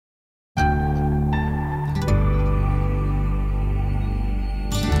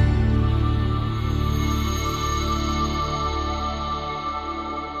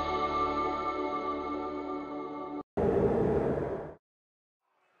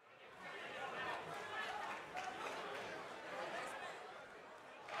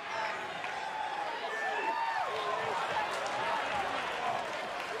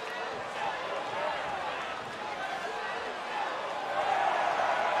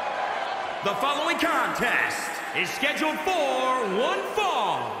The following contest is scheduled for one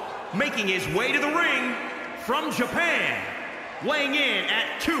fall. Making his way to the ring from Japan, weighing in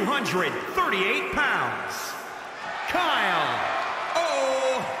at 238 pounds,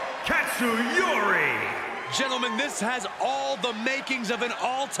 Katsuyori. Gentlemen, this has all the makings of an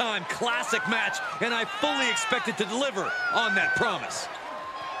all-time classic match, and I fully expect it to deliver on that promise.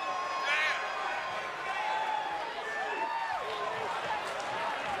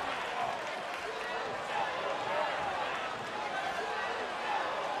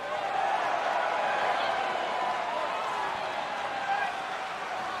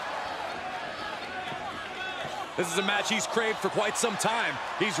 This is a match he's craved for quite some time.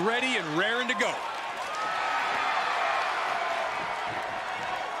 He's ready and raring to go.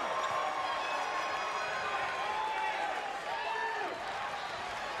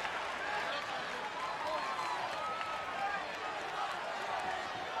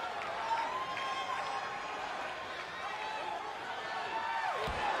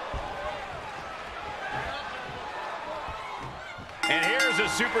 And here's a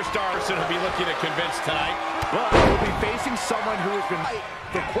superstar that will be looking to convince tonight. Well, we'll be facing someone who has been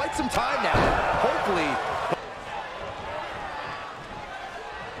for quite some time now. Hopefully.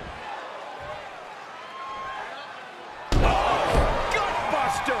 Oh,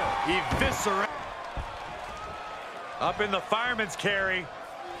 gutbuster! Eviscerate. Up in the fireman's carry.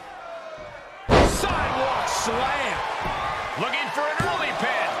 Sidewalk slam. Looking for an early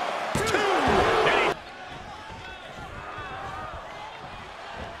pin.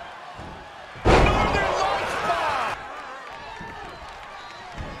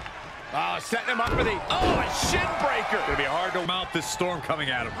 Setting him up for the, a shin breaker. Gonna be hard to mount this storm coming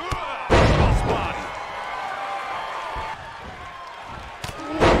at him. Cross body.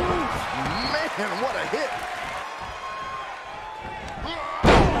 Man, what a hit.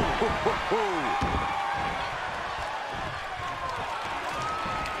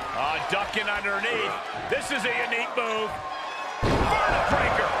 Ducking underneath. This is a unique move.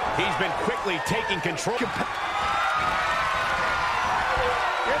 Breaker. He's been quickly taking control.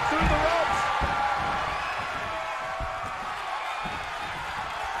 Get through the ropes.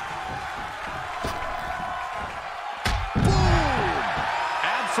 Boom!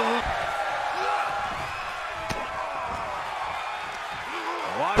 Absolute.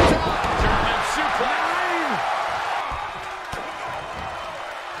 Watch out. German suplex.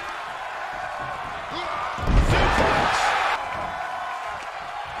 Suplex.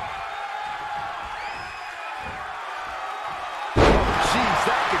 Jeez,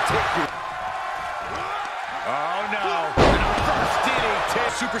 that could take you. Oh, no. First DDT.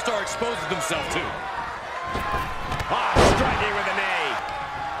 Superstar exposes himself, too. Striking with a knee.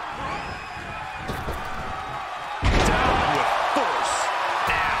 Down with force.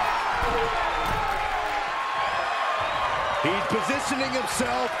 Now. He's positioning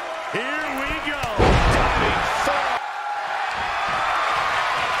himself. Here we go. Diving throw.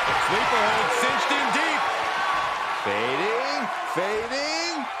 Sleeper hold cinched in deep. Fading,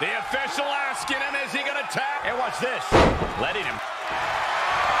 fading. The official asking him, is he going to tap? And watch this. Letting him.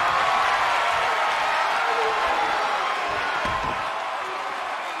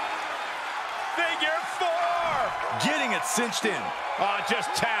 Figure four. Getting it cinched in. Oh,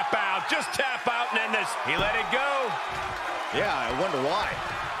 just tap out. Just tap out and end this. He let it go. Yeah, I wonder why.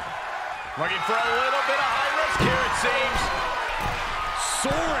 Looking for a little bit of high risk here, it seems.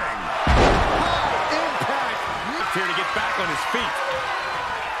 Soaring. High impact. Here to get back on his feet.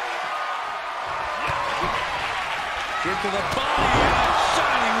 Get to the body of a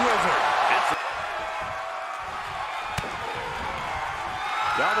shining wizard. That's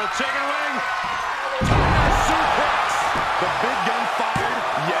double chicken wing. Tiger suplex. The big gun fired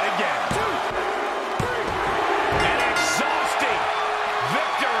yet again. 2, 3. An exhausting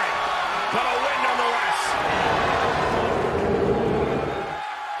victory, but a win nonetheless.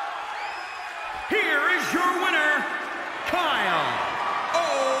 Here is your winner,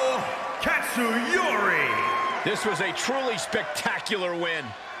 Katsuyori. This was a truly spectacular win.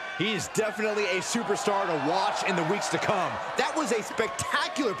 He is definitely a superstar to watch in the weeks to come. That was a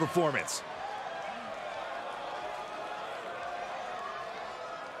spectacular performance.